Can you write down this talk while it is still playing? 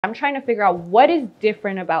I'm trying to figure out what is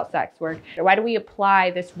different about sex work. Why do we apply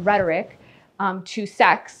this rhetoric to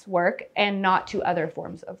sex work and not to other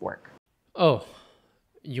forms of work? Oh,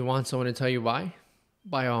 you want someone to tell you why?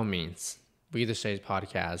 By all means, we the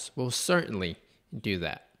ShadesPodcast will certainly do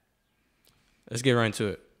that. Let's get right into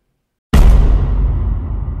it.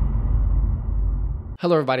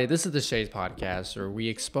 Hello, everybody. This is the ShadesPodcast, where we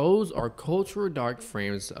expose our cultural dark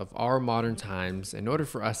frames of our modern times in order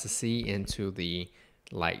for us to see into the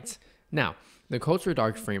light. Now, the cultural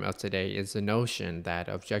dark frame of today is the notion that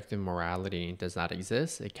objective morality does not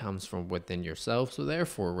exist. It comes from within yourself. So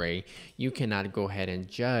therefore, Ray, you cannot go ahead and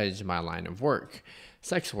judge my line of work,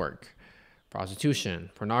 sex work, prostitution,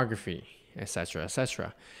 pornography, etc.,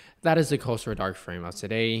 etc. That is the cultural dark frame of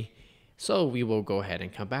today. So we will go ahead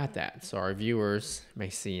and combat that so our viewers may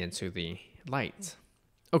see into the light.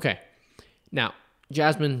 Okay, now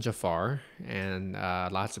Jasmine Jafar and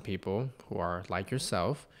lots of people who are like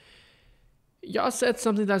yourself, y'all said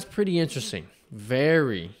something that's pretty interesting,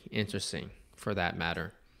 very interesting for that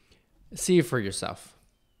matter. See it for yourself.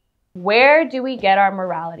 Where do we get our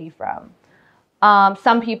morality from?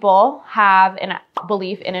 Some people have a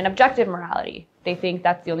belief in an objective morality. They think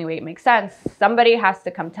that's the only way it makes sense. Somebody has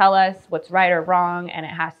to come tell us what's right or wrong, and it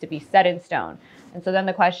has to be set in stone. And so then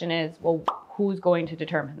the question is, well, who's going to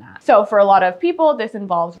determine that? So for a lot of people, this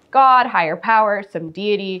involves God, higher power, some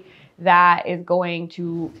deity that is going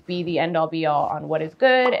to be the end all be all on what is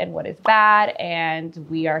good and what is bad. And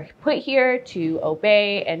we are put here to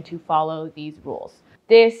obey and to follow these rules.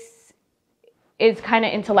 This is kind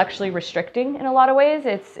of intellectually restricting in a lot of ways.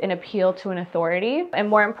 It's an appeal to an authority. And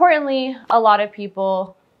more importantly, a lot of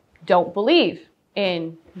people don't believe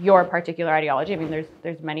in your particular ideology. I mean,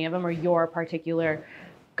 there's many of them, or your particular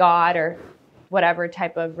God or whatever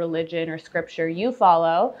type of religion or scripture you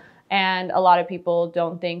follow. And a lot of people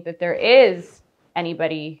don't think that there is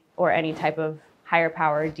anybody or any type of higher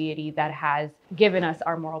power deity that has given us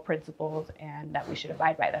our moral principles and that we should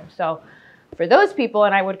abide by them. So for those people,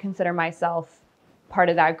 and I would consider myself part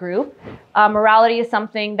of that group, morality is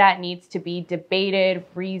something that needs to be debated,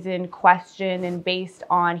 reasoned, questioned, and based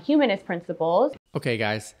on humanist principles. Okay,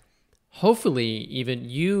 guys, hopefully even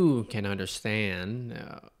you can understand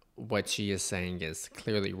what she is saying is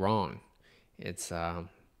clearly wrong. It's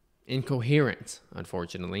incoherent,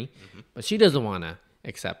 unfortunately, but she doesn't want to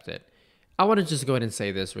accept it. I want to just go ahead and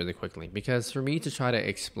say this really quickly, because for me to try to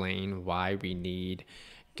explain why we need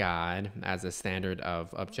God as a standard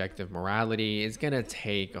of objective morality is going to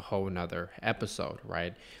take a whole nother episode,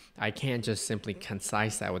 right? I can't just simply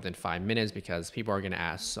concise that within 5 minutes because people are going to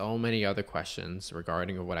ask so many other questions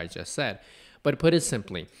regarding what I just said. But put it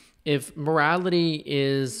simply, if morality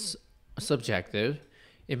is subjective,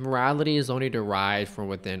 if morality is only derived from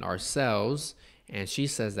within ourselves, and she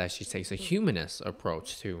says that she takes a humanist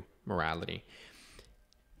approach to morality,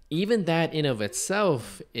 even that in of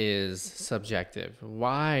itself is subjective.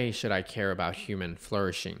 Why should I care about human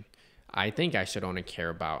flourishing? I think I should only care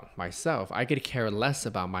about myself. I could care less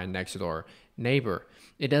about my next door neighbor.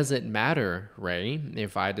 It doesn't matter, Ray,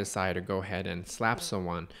 if I decide to go ahead and slap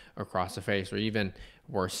someone across the face, or even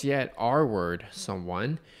worse yet, R-word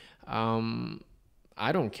someone.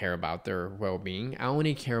 I don't care about their well-being. I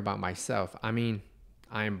only care about myself. I mean,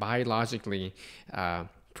 I'm biologically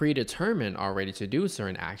predetermined already to do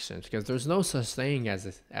certain actions, because there's no such thing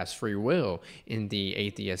as free will in the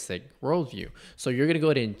atheistic worldview. So you're going to go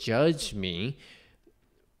ahead and judge me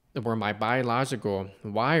where my biological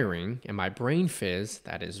wiring and my brain fizz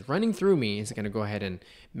that is running through me is going to go ahead and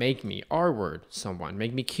make me R-word someone,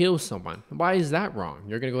 make me kill someone. Why is that wrong?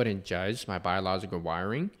 You're going to go ahead and judge my biological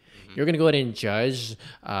wiring. You're going to go ahead and judge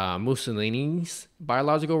Mussolini's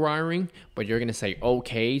biological wiring, but you're going to say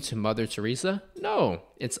okay to Mother Teresa? No,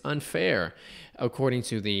 it's unfair. According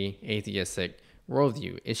to the atheistic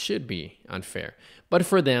worldview, it should be unfair. But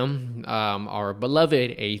for them, our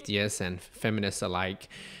beloved atheists and feminists alike,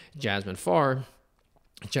 Jasmine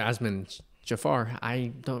Jafar,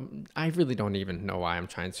 I really don't even know why I'm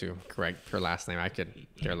trying to correct her last name. I could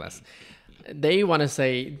care less. They want to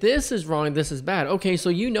say, this is wrong, this is bad. Okay, so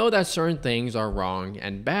you know that certain things are wrong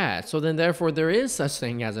and bad. So then therefore there is such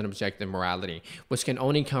thing as an objective morality, which can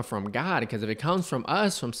only come from God. Because if it comes from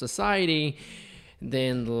us, from society,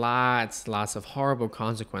 then lots of horrible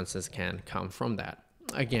consequences can come from that.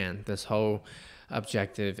 Again, this whole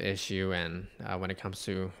objective issue, and when it comes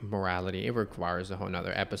to morality, it requires a whole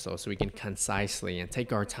nother episode, so we can concisely and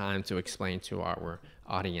take our time to explain to our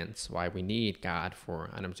audience why we need God for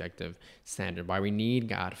an objective standard, why we need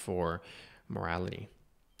God for morality.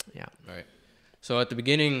 Yeah. Right. So at the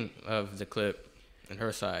beginning of the clip, in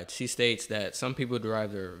her side, she states that some people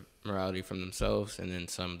derive their morality from themselves, and then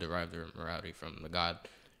some derive their morality from the God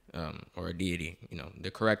or a deity,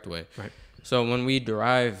 the correct way. Right. So when we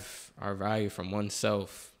derive our value from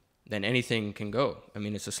oneself, then anything can go. I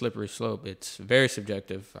mean, it's a slippery slope. It's very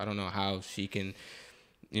subjective. I don't know how she can,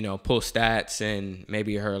 pull stats and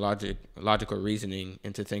maybe her logical reasoning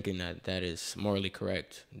into thinking that that is morally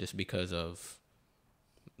correct just because of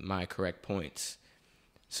my correct points.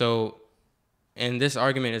 So, and this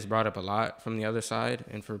argument is brought up a lot from the other side,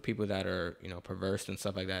 and for people that are, perverse and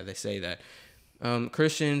stuff like that, they say that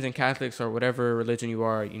Christians and Catholics or whatever religion you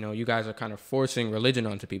are, you guys are kind of forcing religion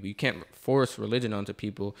onto people. You can't force religion onto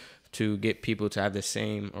people to get people to have the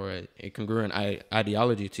same or a congruent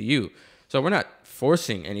ideology to you. So we're not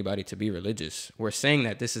forcing anybody to be religious. We're saying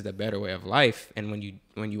that this is the better way of life. And when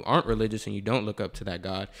you aren't religious and you don't look up to that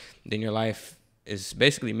God, then your life is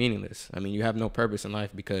basically meaningless. I mean, you have no purpose in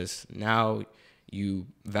life because now you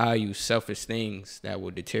value selfish things that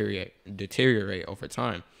will deteriorate over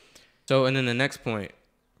time. So, and then the next point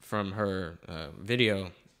from her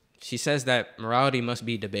video, she says that morality must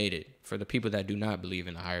be debated for the people that do not believe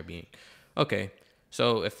in a higher being. Okay,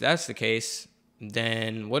 so if that's the case,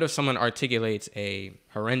 then what if someone articulates a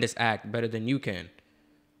horrendous act better than you can?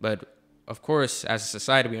 But of course, as a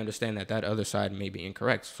society, we understand that that other side may be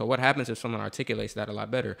incorrect. So what happens if someone articulates that a lot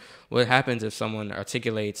better? What happens if someone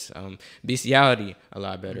articulates bestiality a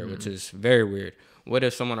lot better, which is very weird? What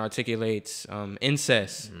if someone articulates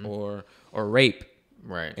incest or rape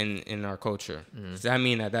in our culture? Does that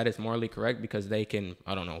mean that is morally correct because they can,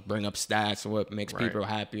 I don't know, bring up stats or what makes people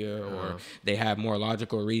happier, or they have more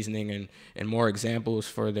logical reasoning and more examples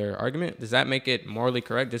for their argument? Does that make it morally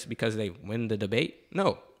correct just because they win the debate?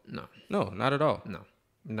 No, not at all. No,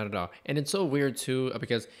 not at all. And it's so weird too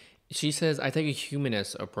because she says, I take a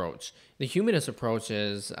humanist approach. The humanist approach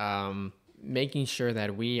is making sure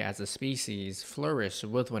that we as a species flourish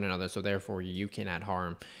with one another. So therefore you cannot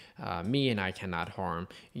harm me and I cannot harm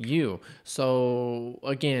you. So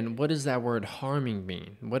again, what does that word harming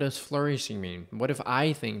mean? What does flourishing mean? What if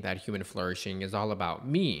I think that human flourishing is all about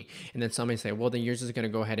me? And then somebody say, well, then you're just going to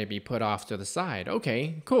go ahead and be put off to the side.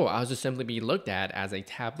 Okay, cool. I'll just simply be looked at as a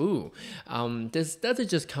taboo. This doesn't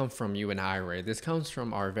just come from you and I, right? This comes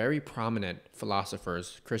from our very prominent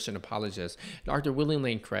philosophers, Christian apologists. Dr. William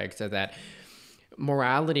Lane Craig said that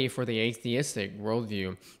morality for the atheistic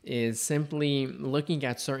worldview is simply looking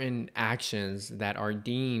at certain actions that are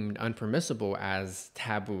deemed unpermissible as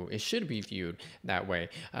taboo. It should be viewed that way.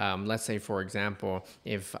 Let's say, for example,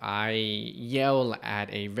 if I yell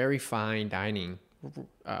at a very fine dining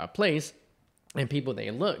place and people,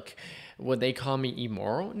 they look, would they call me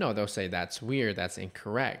immoral? No, they'll say that's weird, that's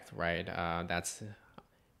incorrect, right? That's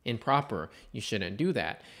improper. You shouldn't do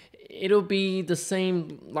that. It'll be the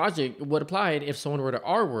same logic would apply if someone were to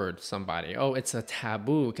R-word somebody. Oh, it's a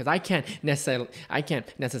taboo because I can't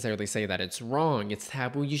necessarily say that it's wrong. It's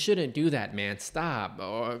taboo. You shouldn't do that, man. Stop.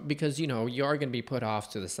 Or because you are going to be put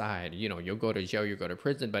off to the side. You'll go to jail, you'll go to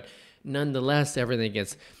prison, but nonetheless, everything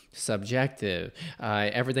gets subjective.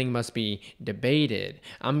 Everything must be debated.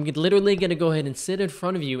 I'm literally going to go ahead and sit in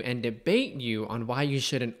front of you and debate you on why you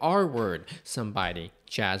shouldn't R-word somebody.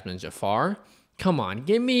 Jasmine Jafar. Come on,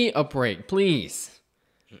 give me a break, please.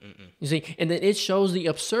 You see, and then it shows the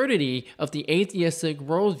absurdity of the atheistic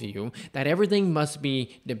worldview that everything must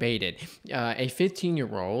be debated. A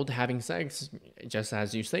 15-year-old having sex, just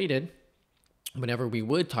as you stated, whenever we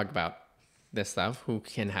would talk about this stuff, who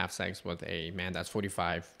can have sex with a man that's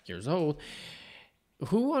 45 years old,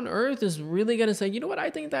 who on earth is really going to say, you know what, I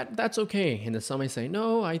think that's okay? And then somebody say,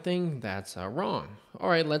 no, I think that's wrong. All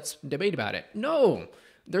right, let's debate about it. No.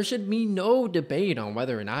 There should be no debate on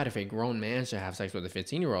whether or not if a grown man should have sex with a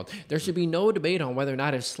 15-year-old. There should be no debate on whether or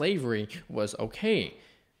not if slavery was okay.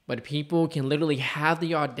 But people can literally have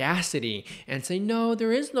the audacity and say, no,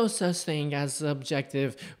 there is no such thing as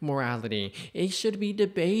subjective morality. It should be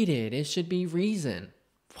debated. It should be reasoned.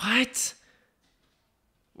 What?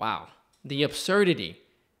 Wow. The absurdity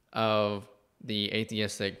of the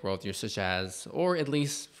atheistic worldview, such as, or at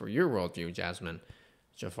least for your worldview, Jasmine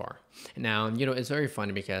Jafar. Now, it's very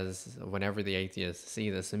funny because whenever the atheists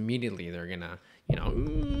see this, immediately they're gonna,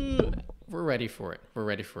 we're ready for it. We're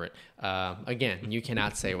ready for it. Again, you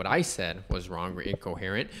cannot say what I said was wrong or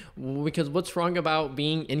incoherent, because what's wrong about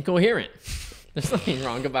being incoherent? There's nothing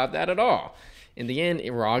wrong about that at all. In the end,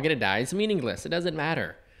 we're all gonna die. It's meaningless. It doesn't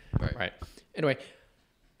matter. Right. Anyway,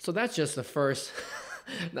 so that's just the first.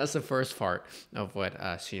 That's the first part of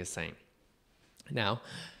what she is saying. Now,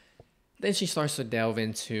 then she starts to delve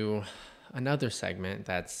into another segment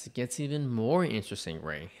that gets even more interesting,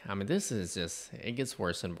 Ray. I mean, this is just, it gets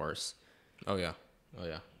worse and worse. Oh, yeah. Oh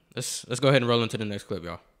yeah. Let's go ahead and roll into the next clip,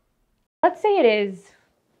 y'all. Let's say it is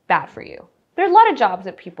bad for you. There's a lot of jobs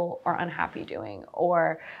that people are unhappy doing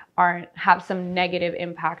or have some negative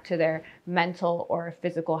impact to their mental or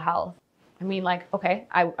physical health. I mean, like, okay,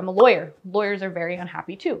 I'm a lawyer. Lawyers are very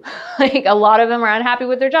unhappy too. Like a lot of them are unhappy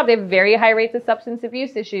with their job. They have very high rates of substance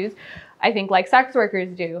abuse issues, I think, like sex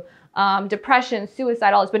workers do. Depression,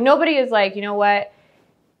 suicide, all this. But nobody is like, you know what?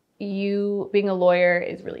 You being a lawyer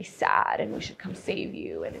is really sad and we should come save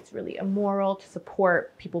you. And it's really immoral to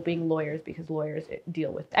support people being lawyers because lawyers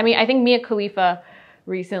deal with. I mean, I think Mia Khalifa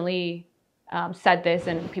recently said this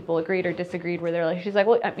and people agreed or disagreed where they're like, she's like,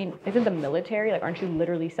 well, I mean, isn't the military, like, aren't you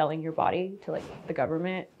literally selling your body to like the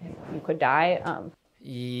government? You could die.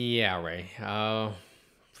 Yeah, right.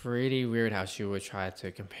 Pretty weird how she would try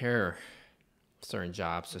to compare certain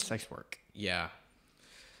jobs to sex work. Yeah.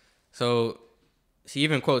 So she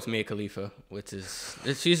even quotes Mia Khalifa, which is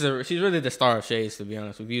she's really the star of Shades, to be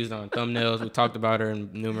honest. We've used her on thumbnails. We talked about her in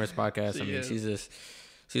numerous podcasts.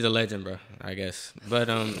 She's a legend, bro, I guess. But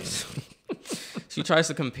she tries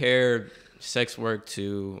to compare sex work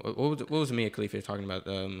to what was Mia Khalifa talking about?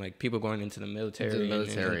 Like people going into the military,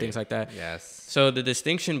 and things like that. Yes. So the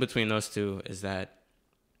distinction between those two is that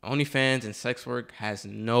OnlyFans and sex work has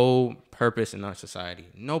no purpose in our society.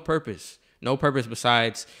 No purpose. No purpose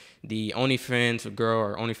besides the OnlyFans girl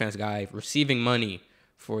or OnlyFans guy receiving money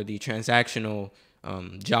for the transactional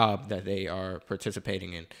job that they are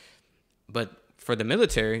participating in. But for the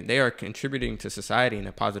military, they are contributing to society in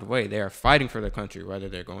a positive way. They are fighting for their country, whether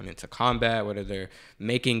they're going into combat, whether they're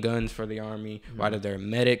making guns for the army, whether they're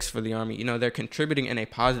medics for the army. You know, they're contributing in a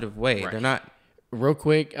positive way. Right. They're not. Real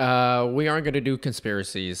quick, we aren't going to do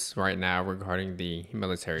conspiracies right now regarding the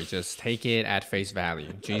military. Just take it at face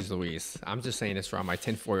value. Jeez Louise. I'm just saying this from my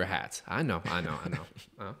tinfoil hat. I know. I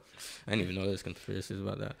didn't even know there's conspiracies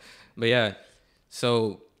about that. But yeah,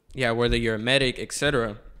 so yeah, whether you're a medic,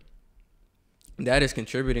 etc., that is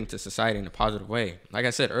contributing to society in a positive way. Like I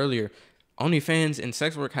said earlier, OnlyFans and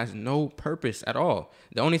sex work has no purpose at all.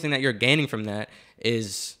 The only thing that you're gaining from that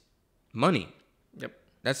is money. Yep.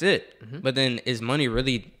 That's it. Mm-hmm. But then is money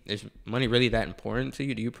really that important to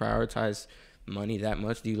you? Do you prioritize money that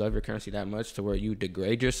much? Do you love your currency that much to where you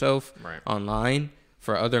degrade yourself online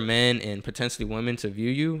for other men and potentially women to view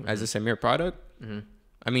you as a mere product? Mm-hmm.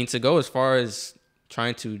 I mean, to go as far as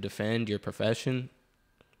trying to defend your profession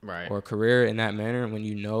or career in that manner when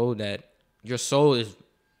you know that your soul is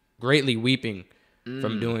greatly weeping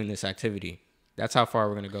from doing this activity. That's how far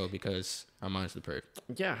we're going to go because our minds depraved.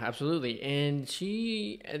 Yeah, absolutely. And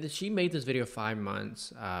she made this video 5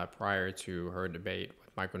 months prior to her debate with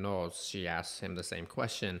Michael Knowles. She asked him the same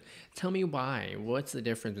question. Tell me why. What's the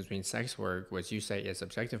difference between sex work, which you say is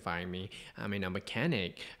objectifying me? I mean, a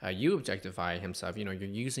mechanic, you objectify himself. You know, you're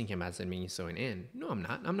using him as a means to an end. No, I'm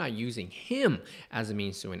not. I'm not using him as a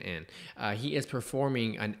means to an end. He is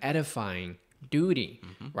performing an edifying duty,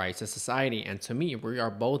 right, to society, and to me, we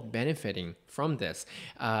are both benefiting from this.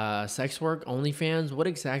 Sex work, OnlyFans, what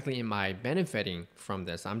exactly am I benefiting from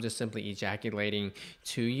this? I'm just simply ejaculating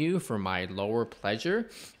to you for my lower pleasure.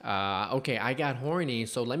 Okay, I got horny,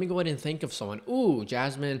 so let me go ahead and think of someone. Ooh,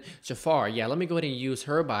 Jasmine Jafar. Yeah, let me go ahead and use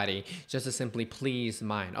her body just to simply please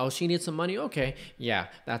mine. Oh, she needs some money? Okay, yeah,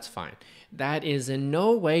 that's fine. That is in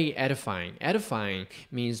no way edifying. Edifying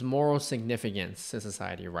means moral significance to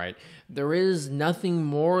society, right? There is nothing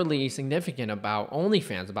morally significant about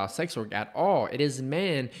OnlyFans, about sex work at all. It is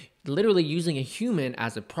man literally using a human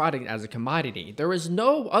as a product, as a commodity. There is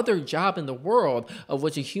no other job in the world of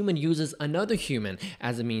which a human uses another human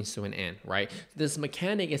as a means to an end, right? This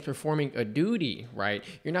mechanic is performing a duty, right?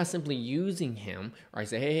 You're not simply using him, right?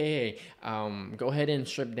 Say, hey, go ahead and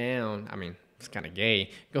strip down. I mean, it's kind of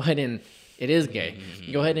gay. Go ahead and, it is gay.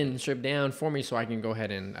 Go ahead and strip down for me so I can go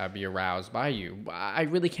ahead and be aroused by you. I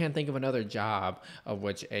really can't think of another job of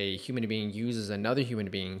which a human being uses another human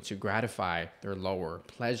being to gratify their lower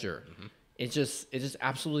pleasure. It's just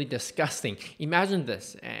absolutely disgusting. Imagine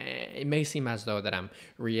this. It may seem as though that I'm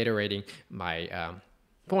reiterating my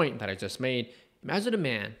point that I just made. Imagine a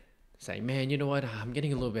man say, man, you know what? I'm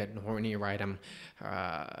getting a little bit horny, right?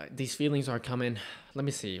 These feelings are coming. Let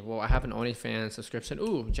me see. Well, I have an OnlyFans subscription.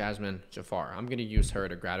 Ooh, Jasmine Jafar. I'm going to use her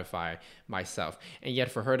to gratify myself. And yet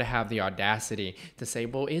for her to have the audacity to say,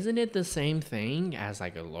 well, isn't it the same thing as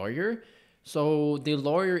like a lawyer? So the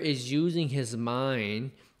lawyer is using his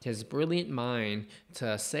mind, his brilliant mind,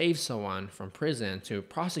 to save someone from prison, to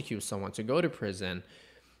prosecute someone, to go to prison.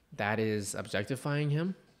 That is objectifying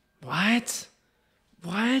him? What?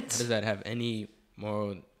 Does that have any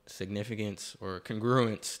moral significance or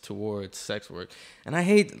congruence towards sex work. And I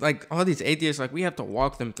hate like all these atheists, like we have to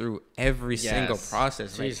walk them through every single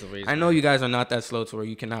process. Like, I know you guys are not that slow to where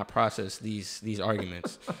you cannot process these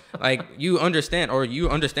arguments. Like you understand or you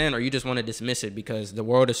just want to dismiss it because the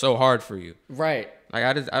world is so hard for you. Right. Like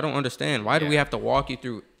I don't understand. Why do we have to walk you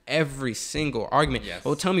through every single argument? Yes.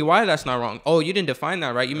 Oh, tell me why that's not wrong. Oh, you didn't define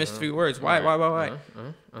that right. You missed 3 words. Why?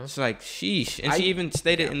 It's like sheesh. And she even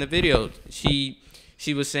stated in the video, she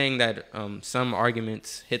was saying that some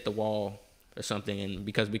arguments hit the wall or something, and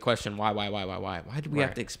because we question why do we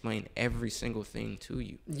have to explain every single thing to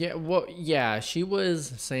you? Yeah, well, yeah, she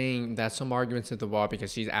was saying that some arguments hit the wall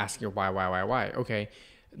because she's asking her why. Okay,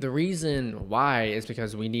 the reason why is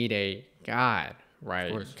because we need a God,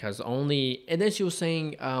 right? Because and then she was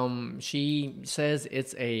saying, she says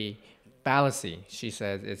it's a fallacy. She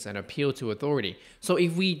says it's an appeal to authority. So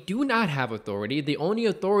if we do not have authority, the only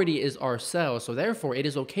authority is ourselves. So therefore, it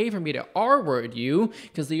is okay for me to R-word you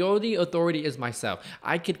because the only authority is myself.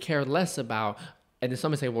 I could care less about, and then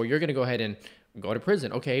someone say, well, you're going to go ahead and go to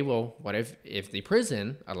prison. Okay, well, what if the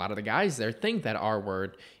prison, a lot of the guys there thinking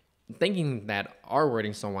that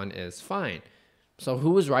R-wording someone is fine. So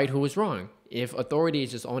who is right, who is wrong? If authority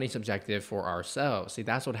is just only subjective for ourselves, see,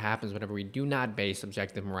 that's what happens whenever we do not base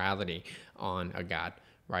subjective morality on a God,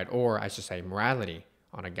 right? Or I should say morality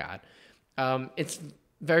on a God. It's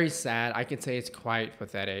very sad. I could say it's quite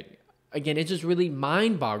pathetic. Again, it just really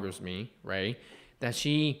mind boggles me, right? That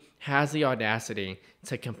she has the audacity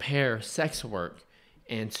to compare sex work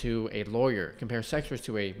and to a lawyer, compare sex work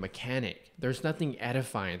to a mechanic. There's nothing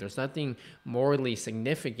edifying. There's nothing morally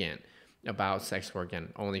significant about sex work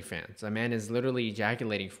and OnlyFans. A man is literally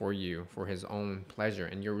ejaculating for you for his own pleasure,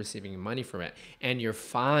 and you're receiving money from it, and you're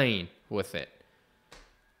fine with it.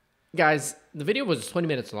 Guys, the video was 20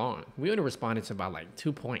 minutes long. We only responded to about like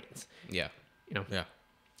 2 points. Yeah. You know? Yeah.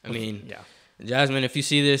 I mean, yeah. Jasmine, if you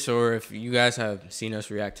see this or if you guys have seen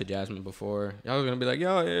us react to Jasmine before, y'all are going to be like,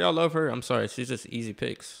 yo, y'all love her. I'm sorry. She's just easy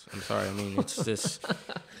picks. I'm sorry. I mean, it's just,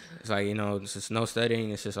 it's like, you know, it's just no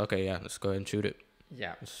studying. It's just, okay, yeah, let's go ahead and shoot it.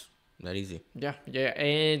 Yeah. It's that easy. Yeah.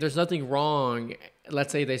 And there's nothing wrong.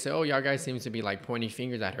 Let's say they say, oh, y'all guys seem to be like pointing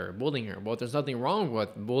fingers at her, bullying her. Well, there's nothing wrong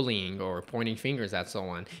with bullying or pointing fingers at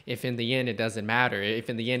someone. If in the end it doesn't matter. If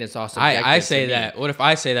in the end it's all subjective. I say that. What if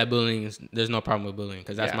I say that bullying is, there's no problem with bullying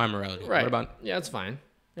because that's my morality. Right. What about? Yeah, it's fine.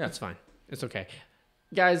 Yeah, it's fine. It's okay.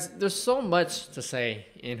 Guys, there's so much to say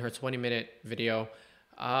in her 20-minute video.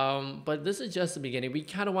 But this is just the beginning. We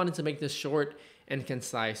kind of wanted to make this short and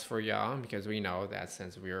concise for y'all because we know that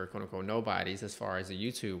since we are quote-unquote nobodies as far as the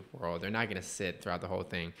YouTube world, they're not going to sit throughout the whole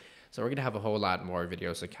thing. So we're going to have a whole lot more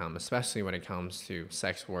videos to come, especially when it comes to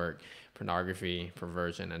sex work, pornography,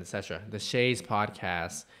 perversion, and etc. The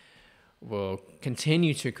ShadesPodcast will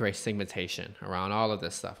continue to create stigmatization around all of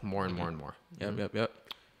this stuff more and more and more. Yep. All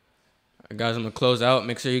right, guys, I'm going to close out.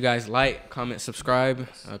 Make sure you guys like, comment, subscribe.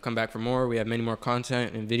 Come back for more. We have many more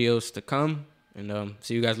content and videos to come. And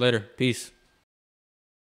see you guys later. Peace.